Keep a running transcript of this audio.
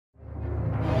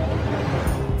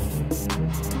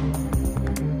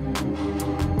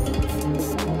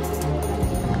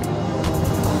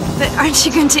But aren't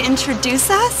you going to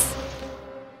introduce us?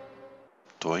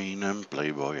 Dwayne and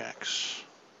Playboy X.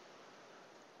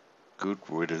 Good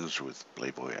riddance with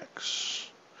Playboy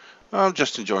X. I'm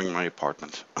just enjoying my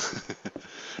apartment.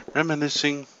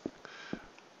 Reminiscing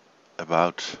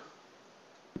about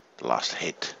the last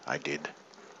hit I did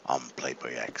on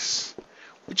Playboy X,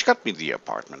 which got me the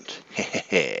apartment.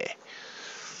 Hehehe.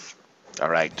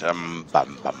 Alright, bam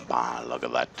bam bam, look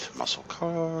at that. Muscle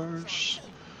cars.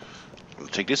 I'm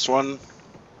gonna take this one.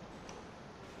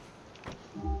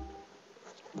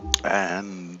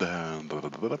 And let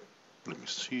me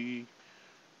see.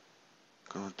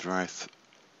 Gonna drive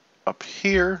up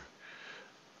here,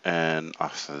 and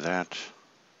after that,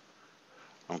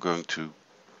 I'm going to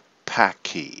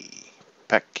Packie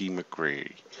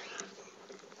McReary,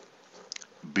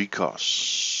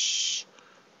 because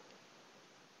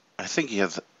I think he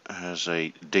has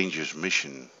a dangerous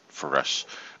mission for us.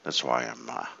 That's why I'm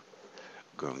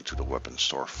going to the weapon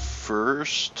store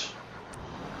first.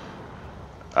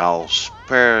 I'll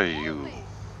spare you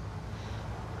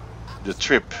the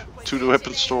trip to the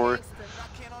weapon store,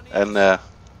 and I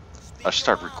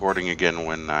start recording again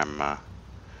when I'm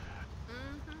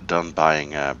done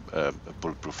buying a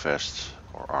bulletproof vest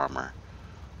or armor,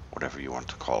 whatever you want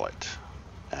to call it,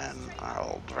 and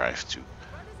I'll drive to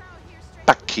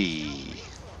Packie.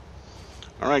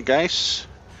 Alright guys,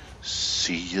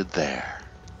 see you there.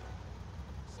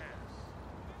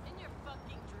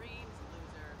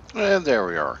 And there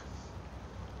we are.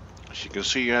 As you can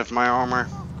see, I have my armor.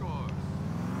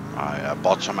 I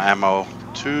bought some ammo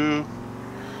too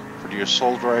for the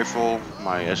assault rifle.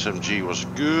 My SMG was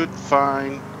good,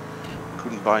 fine.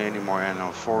 Couldn't buy any more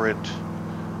ammo for it.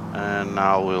 And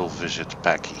now we'll visit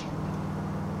Packie.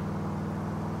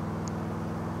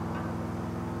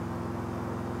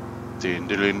 Din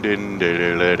din din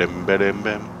din din din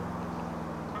din.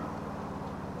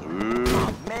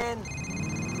 Man.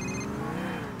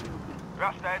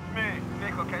 Rasta, it's me.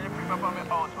 Nico, can you pick me up on my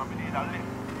house? I need a lift.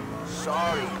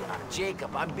 Sorry,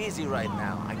 Jacob, I'm busy right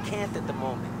now. I can't at the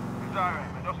moment. It's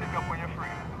alright, man. Just hit me up when you're free.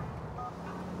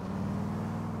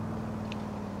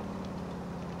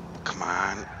 Come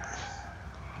on.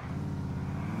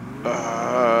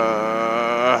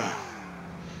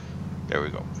 There we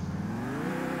go.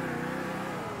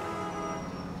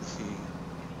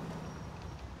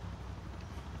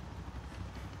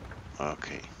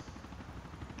 Okay.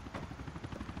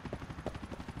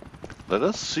 Let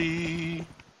us see.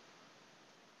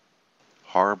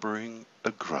 Harboring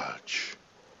a grudge.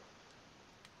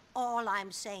 All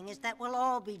I'm saying is that we'll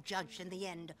all be judged in the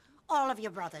end. All of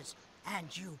your brothers.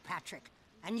 And you, Patrick.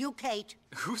 And you, Kate.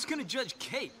 Who's gonna judge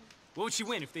Kate? What would she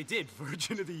win if they did?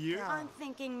 Virgin of the Year? I'm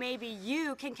thinking maybe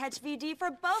you can catch VD for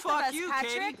both Fuck of us, you,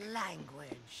 Patrick. Katie.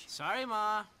 Language. Sorry,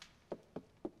 Ma.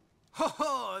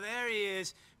 Ho, there he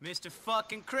is. Mr.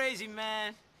 fucking Crazy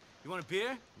Man. You want a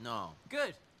beer? No.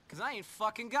 Good, because I ain't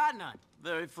fucking got none.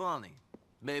 Very funny.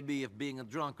 Maybe if being a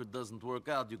drunkard doesn't work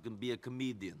out, you can be a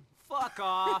comedian. Fuck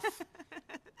off.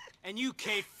 And you,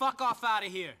 Kate, fuck off out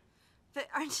of here. But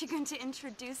aren't you going to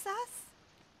introduce us?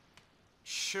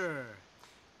 Sure.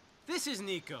 This is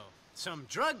Nico, some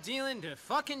drug-dealing to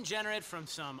fucking degenerate from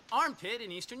some armpit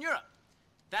in Eastern Europe.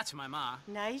 That's my ma.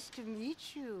 Nice to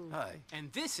meet you. Hi.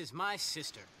 And this is my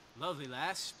sister. Lovely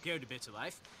lass, scared to bits of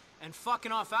life. And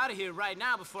fucking off out of here right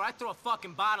now before I throw a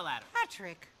fucking bottle at her.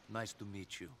 Patrick. Nice to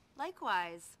meet you.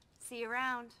 Likewise. See you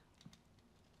around.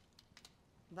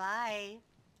 Bye.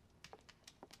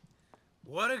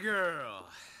 What a girl.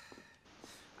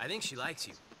 I think she likes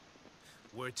you.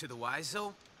 Word to the wise,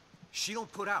 though, she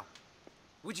don't put out.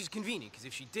 Which is convenient, because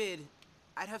if she did,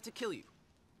 I'd have to kill you.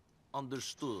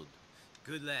 Understood.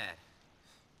 Good lad.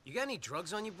 You got any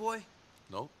drugs on you, boy?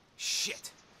 No?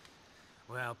 Shit.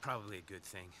 Well, probably a good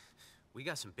thing. We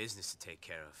got some business to take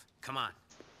care of. Come on.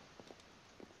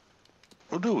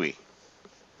 Or do we?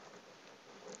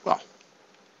 Well,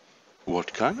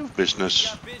 what kind of business? We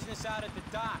got business out at the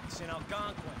docks in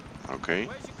Algonquin. Okay,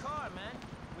 Where's your car, man?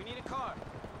 We need a car.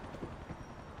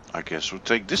 I guess we'll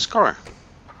take this car.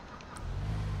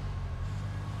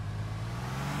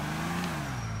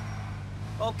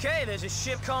 Okay, there's a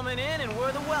ship coming in and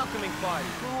we're the welcoming party.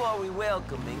 Who are we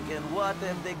welcoming, and what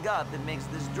have they got that makes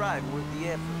this drive worth the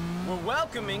effort? We're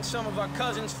welcoming some of our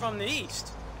cousins from the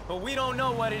east, but we don't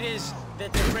know what it is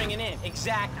that they're bringing in,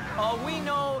 exactly. All we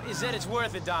know is that it's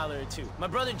worth $1 or $2. My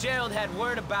brother Gerald had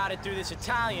word about it through this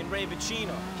Italian, Ray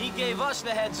Vicino. He gave us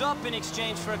the heads up in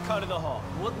exchange for a cut of the haul.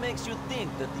 What makes you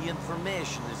think that the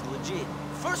information is legit?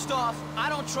 First off, I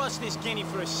don't trust this guinea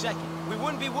for a second. We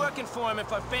wouldn't be working for him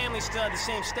if our family still had the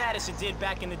same status it did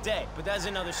back in the day. But that's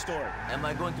another story. Am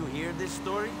I going to hear this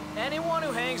story? Anyone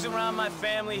who hangs around my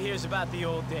family hears about the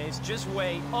old days. Just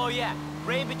wait. Oh yeah,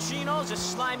 Ray Bacino's a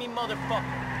slimy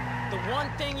motherfucker. The one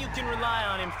thing you can rely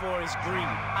on him for is greed.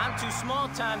 I'm too small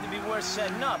time to be worth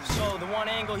setting up, so the one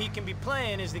angle he can be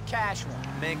playing is the cash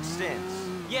one. Makes sense.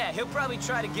 Yeah, he'll probably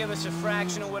try to give us a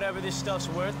fraction of whatever this stuff's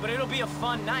worth, but it'll be a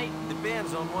fun night.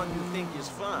 Depends on what you think is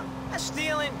fun.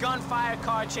 Stealing, gunfire,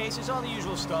 car chases, all the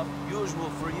usual stuff. Usual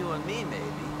for you and me,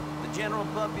 maybe. The general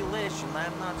population,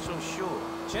 I'm not so sure.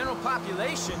 General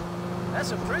population?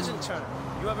 That's a prison term.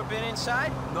 You ever been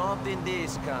inside? Not in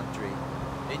this country.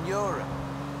 In Europe.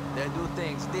 They do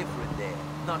things different there.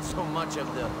 Not so much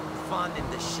of the fun in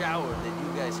the shower that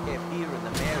you guys have here in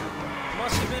America.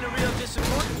 Must have been a real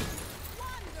disappointment.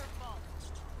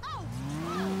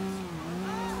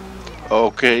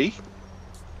 Okay.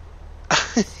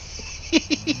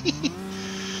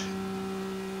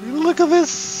 Look at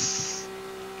this.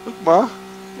 Look, Ma.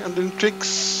 I'm doing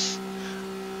tricks.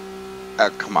 Oh,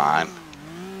 come on.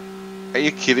 Are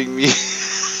you kidding me?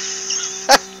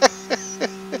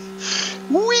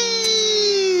 Whee!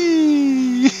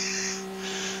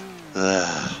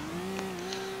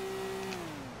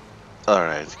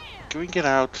 Alright. Can we get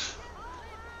out?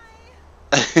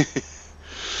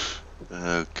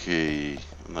 Okay,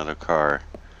 another car.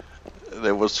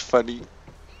 That was funny.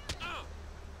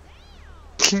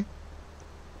 Come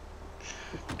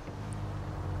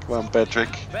on, Patrick.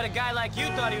 Bet a guy like you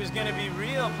thought he was gonna be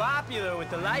real popular with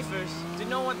the lifers. Did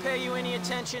no one pay you any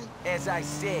attention? As I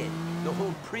said, the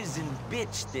whole prison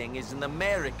bitch thing is an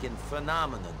American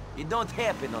phenomenon. It don't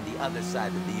happen on the other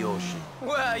side of the ocean.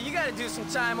 Well, you gotta do some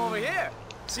time over here.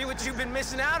 See what you've been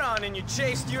missing out on in your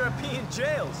chaste European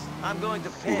jails. I'm going to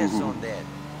pass on that.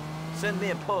 Send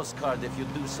me a postcard if you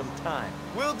do some time.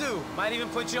 Will do. Might even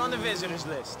put you on the visitors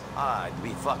list. I'd be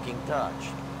fucking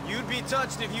touched. You'd be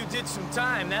touched if you did some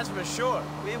time, that's for sure.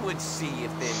 We would see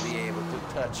if they'd be able to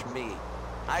touch me.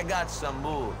 I got some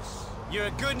moves. You're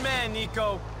a good man,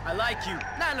 Nico. I like you.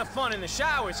 Not in a fun in the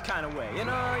showers kind of way. You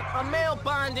know, a male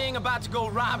bonding, about to go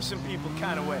rob some people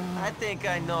kind of way. I think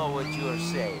I know what you're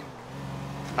saying.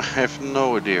 I have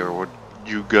no idea what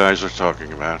you guys are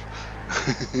talking about.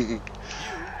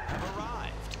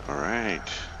 Alright.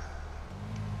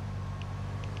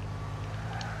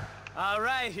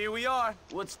 Alright, here we are.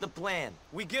 What's the plan?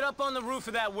 We get up on the roof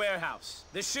of that warehouse.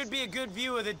 There should be a good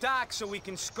view of the dock so we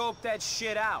can scope that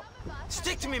shit out.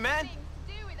 Stick to me, man.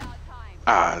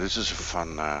 Ah, this is a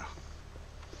fun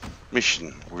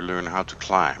mission. We learn how to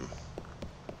climb.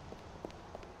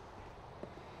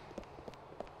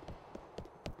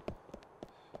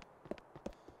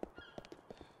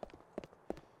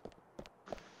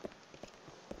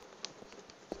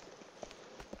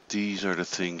 These are the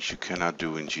things you cannot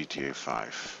do in GTA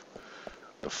 5.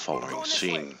 The following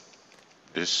scene.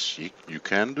 This you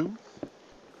can do.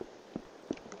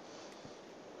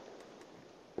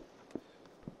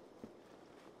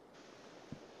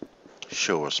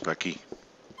 Show us, Becky.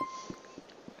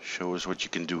 Show us what you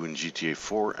can do in GTA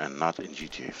 4 and not in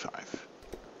GTA 5.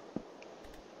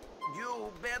 You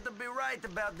better be right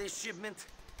about this shipment.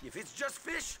 If it's just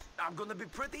fish, I'm gonna be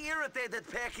pretty irritated,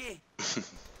 Packie.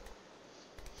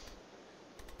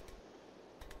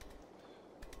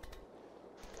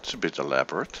 It's a bit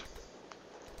elaborate,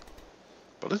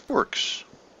 but it works.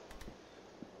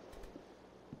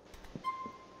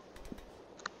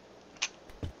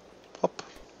 Hop.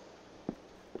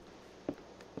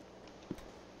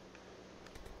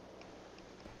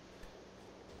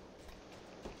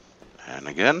 And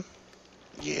again.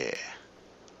 Yeah.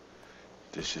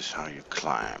 This is how you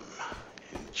climb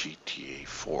in GTA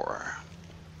 4.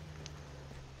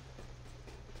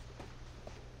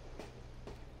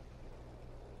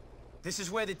 This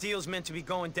is where the deal's meant to be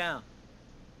going down.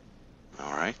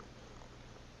 Alright.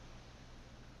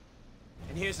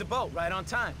 And here's the boat, right on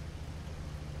time.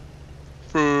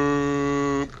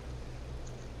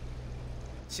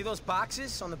 See those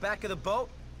boxes on the back of the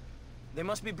boat? They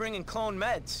must be bringing clone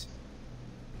meds.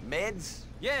 Meds?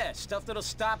 Yeah, stuff that'll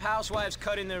stop housewives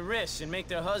cutting their wrists and make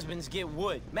their husbands get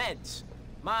wood. Meds.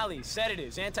 Molly,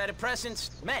 sedatives, antidepressants,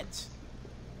 meds.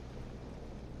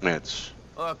 Meds.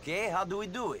 Okay, how do we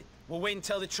do it? We'll wait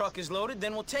until the truck is loaded,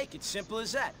 then we'll take it. Simple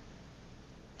as that.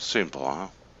 Simple, huh?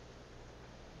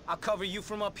 I'll cover you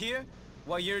from up here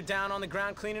while you're down on the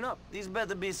ground cleaning up. These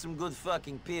better be some good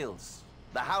fucking pills.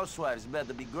 The housewives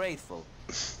better be grateful.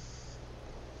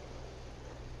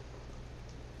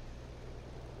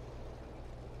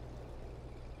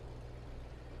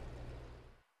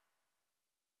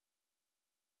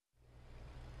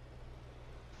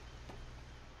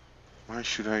 Why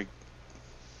should I?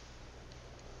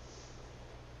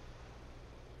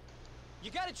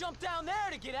 You gotta jump down there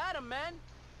to get at him, man.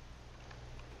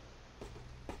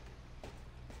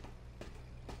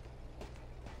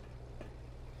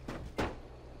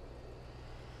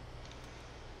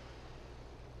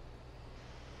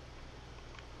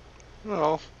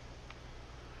 Well,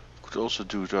 could also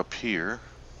do it up here.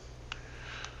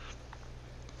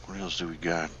 What else do we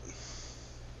got?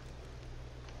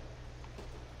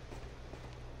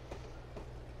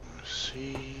 Let's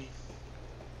see.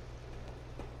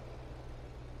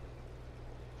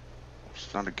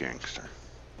 It's not a gangster.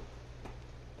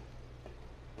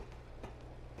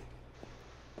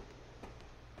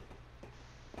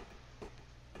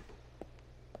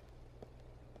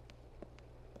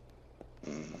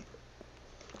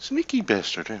 Sneaky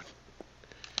bastard, eh?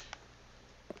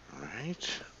 Alright.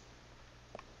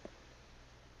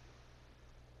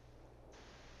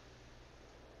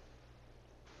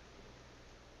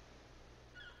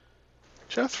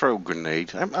 Should I throw a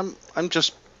grenade? I'm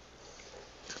just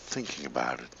thinking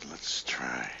about it. Let's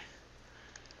try.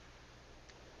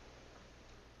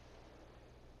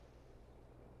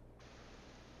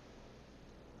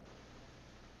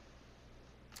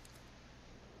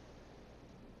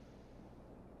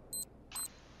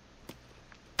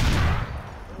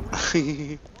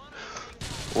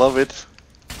 Love it.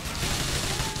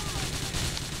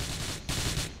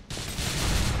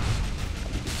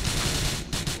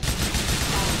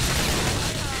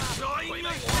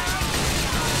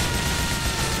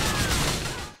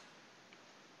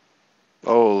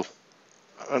 Oh,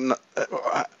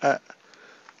 I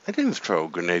didn't throw a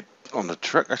grenade on the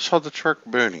truck. I saw the truck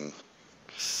burning.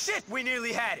 Shit, we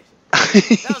nearly had it.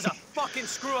 That was a fucking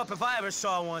screw up if I ever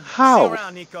saw one. How? See you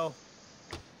around, Nico.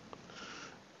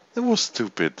 That was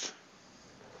stupid.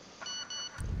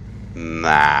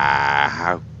 Nah,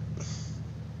 how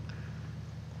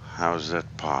is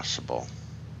that possible?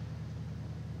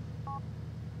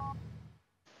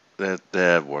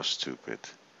 That was stupid.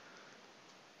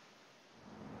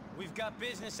 We've got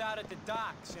business out at the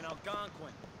docks in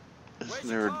Algonquin. Isn't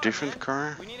there a different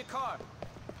car? We need a car.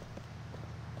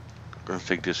 I'm gonna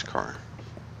take this car.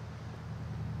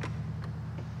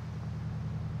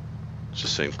 It's the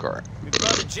same car. My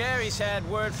brother Jerry's had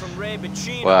word from Ray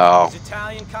Bacino, Well, his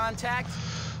Italian contact,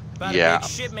 about yeah. a big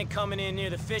shipment coming in near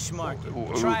the fish market.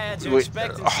 The triads are Wait,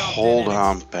 expecting something. hold and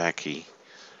on, Packie.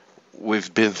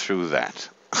 We've been through that.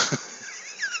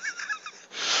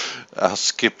 I'll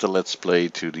skip the let's play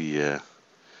to the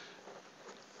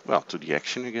well, to the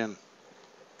action again.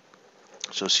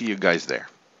 So see you guys there.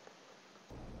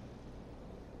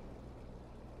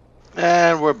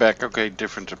 And we're back. Okay,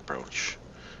 different approach.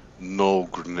 No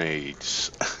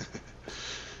grenades.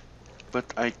 But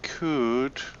I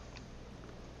could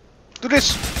do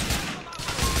this.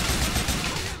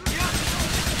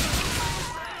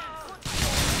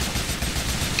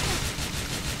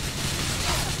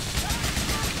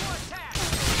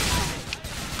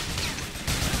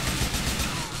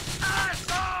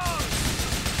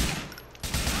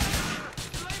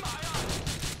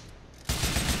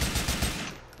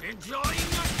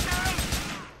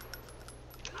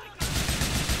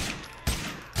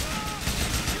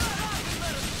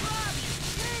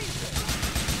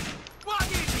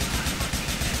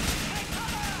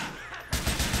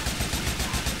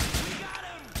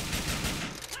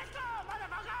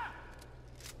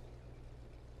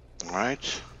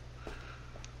 Right.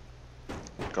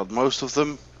 Got most of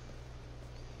them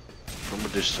from a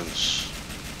distance,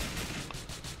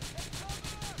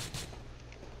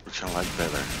 which I like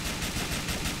better.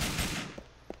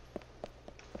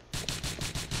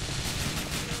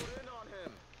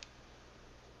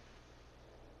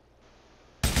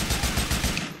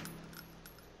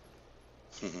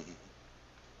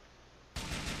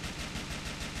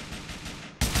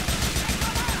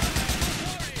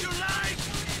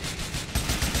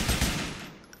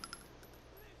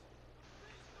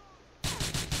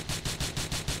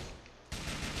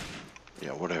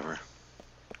 Yeah, whatever.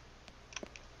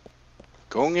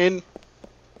 Going in.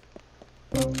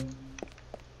 Here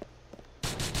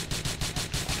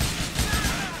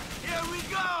we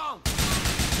go!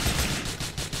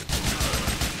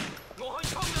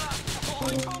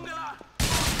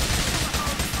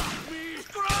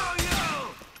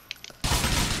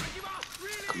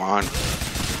 Come on.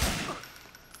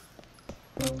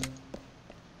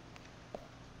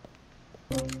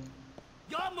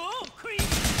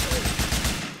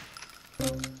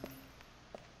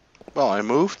 Well, I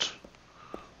moved.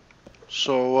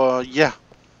 So, yeah.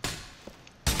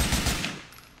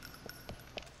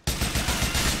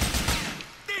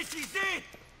 This is it!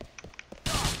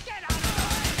 Get out of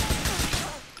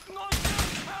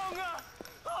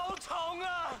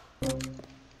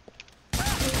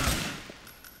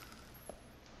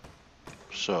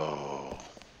So,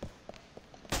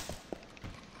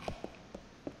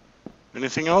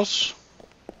 anything else?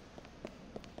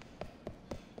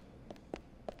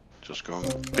 Just go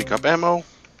and pick up ammo.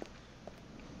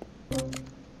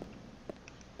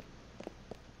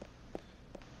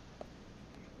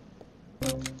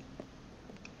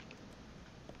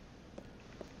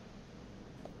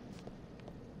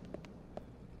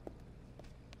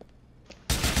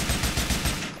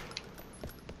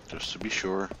 Just to be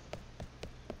sure.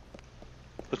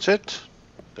 That's it.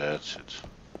 That's it.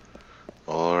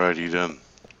 Alrighty then.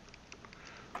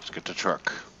 Let's get the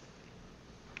truck.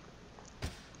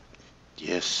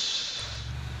 Yes.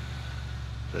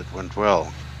 That went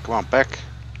well. Come on, Pack.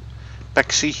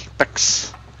 Paxie.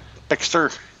 Pax.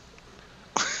 Paxter.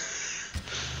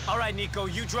 Alright, Nico,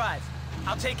 you drive.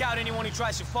 I'll take out anyone who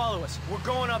tries to follow us. We're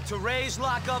going up to Ray's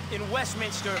lockup in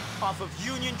Westminster off of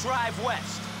Union Drive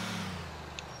West.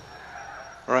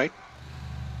 Alright.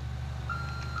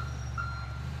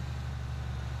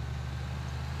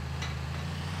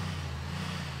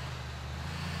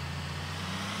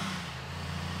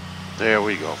 There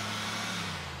we go.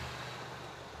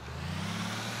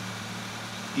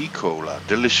 E. Cola,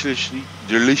 deliciously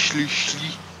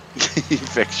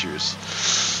infectious.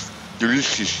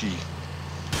 Deliciously.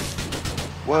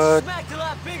 What? Smacked a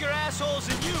lot bigger assholes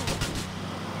than you.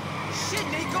 Shit,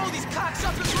 Nico, these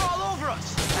cocksuckers are all over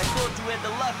us. I thought you had the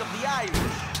luck of the Irish.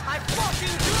 I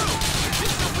fucking do.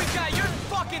 Just so we got your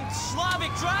fucking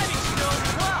Slavic driving skills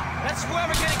as well. That's where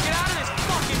we're gonna get out of this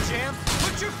fucking jam.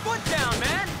 Put your foot down,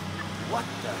 man. What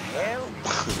the hell?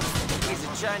 Is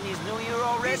it Chinese New Year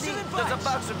already? There's a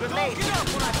box of grenades. Don't get up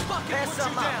when I fucking Pass put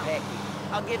some you out, down.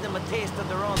 Packie. I'll give them a taste of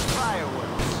their own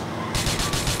fireworks.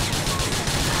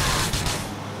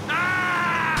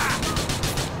 Ah!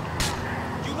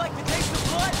 You like the taste of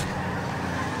blood?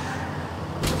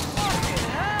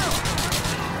 Fucking hell!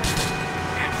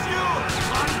 It's you,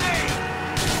 on me!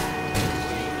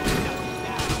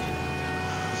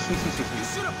 You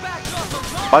should have backed off a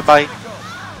long Bye bye. time ago.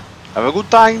 Have a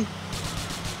good time.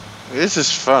 This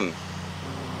is fun.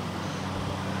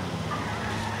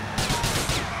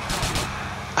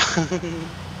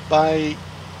 Bye.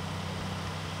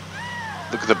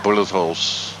 Look at the bullet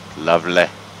holes. Lovely.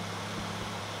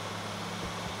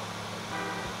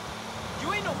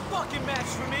 You ain't no fucking match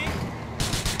for me.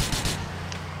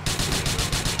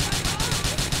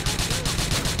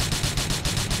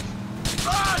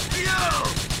 Fuck you!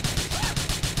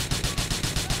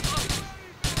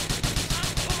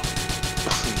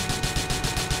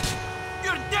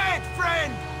 You're dead,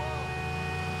 friend!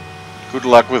 Good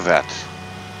luck with that.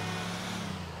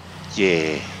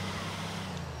 Yeah.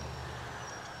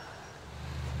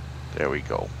 There we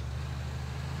go.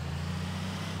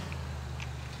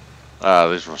 Ah,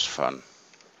 this was fun.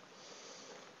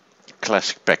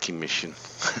 Classic Packie mission.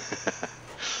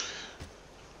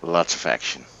 Lots of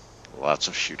action. Lots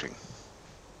of shooting.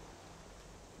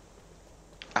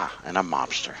 Ah, and a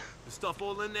mobster. The stuff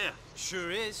all in there.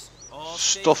 Sure is. All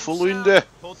Stuff safe and all in sound. there.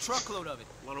 Whole truckload of it.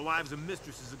 A lot of wives and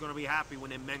mistresses are gonna be happy when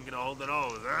their men get a hold of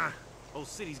those, huh? Whole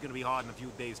city's gonna be hard in a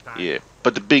few days' time. Yeah,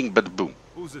 but the bing, but the boom.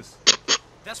 Who's this?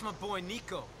 That's my boy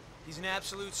Nico. He's an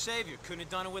absolute savior. Couldn't have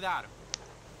done it without him.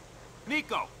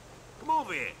 Nico, come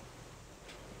over here.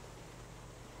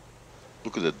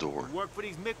 Look at the door. You work for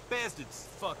these Mick bastards.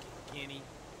 Fuck it, Guinea.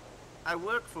 I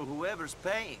work for whoever's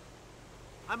paying.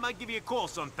 I might give you a call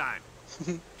sometime.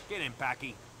 Get in,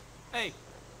 Packie. Hey,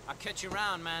 I'll catch you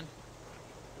around, man.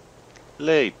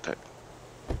 Later.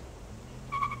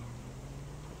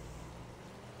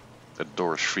 That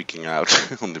door is freaking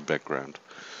out on the background.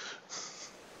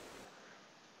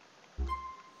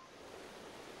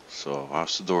 So,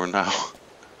 how's the door now?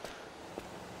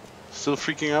 Still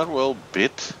freaking out? Well,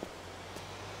 bit.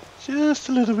 Just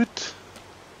a little bit.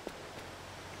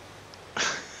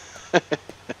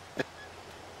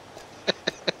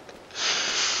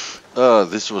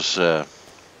 This was a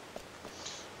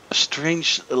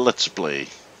strange let's play.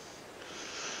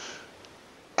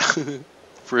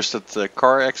 First that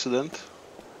car accident,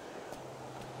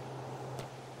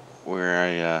 where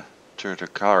I turned a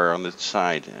car on its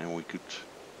side and we could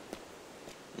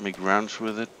make rounds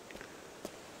with it,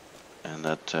 and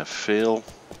that fail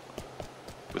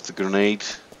with the grenade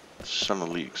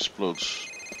suddenly explodes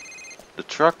the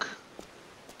truck.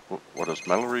 What does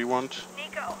Mallorie want?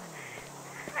 Nico,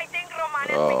 I think Roman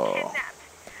has Oh. been kidnapped.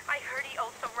 I heard he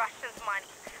owes the Russians money.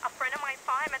 A friend of mine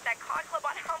saw him at that car club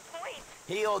on Helm Point.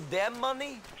 He owed them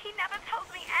money? He never tells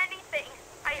me anything.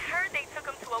 I heard they took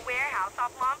him to a warehouse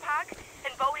off Lompoc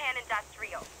and Bohan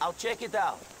Industrial. I'll check it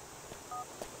out.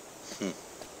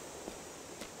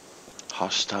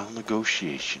 Hostile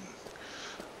negotiation.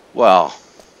 Well,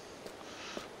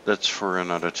 that's for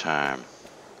another time.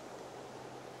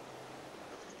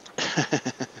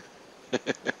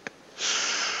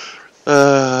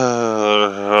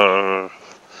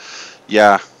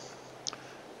 Yeah,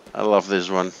 I love this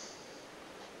one.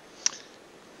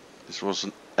 This was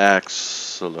an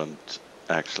excellent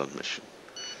mission.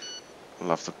 I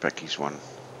love the Packie's one.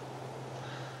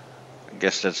 I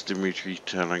guess that's Dimitri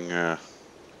telling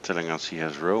us he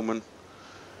has Roman.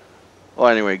 Well,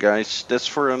 anyway, guys, that's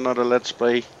for another Let's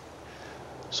Play.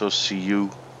 So see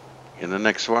you in the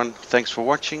next one. Thanks for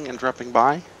watching and dropping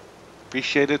by.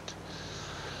 Appreciate it.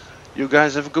 You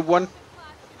guys have a good one.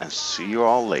 And see you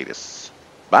all later.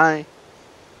 Bye.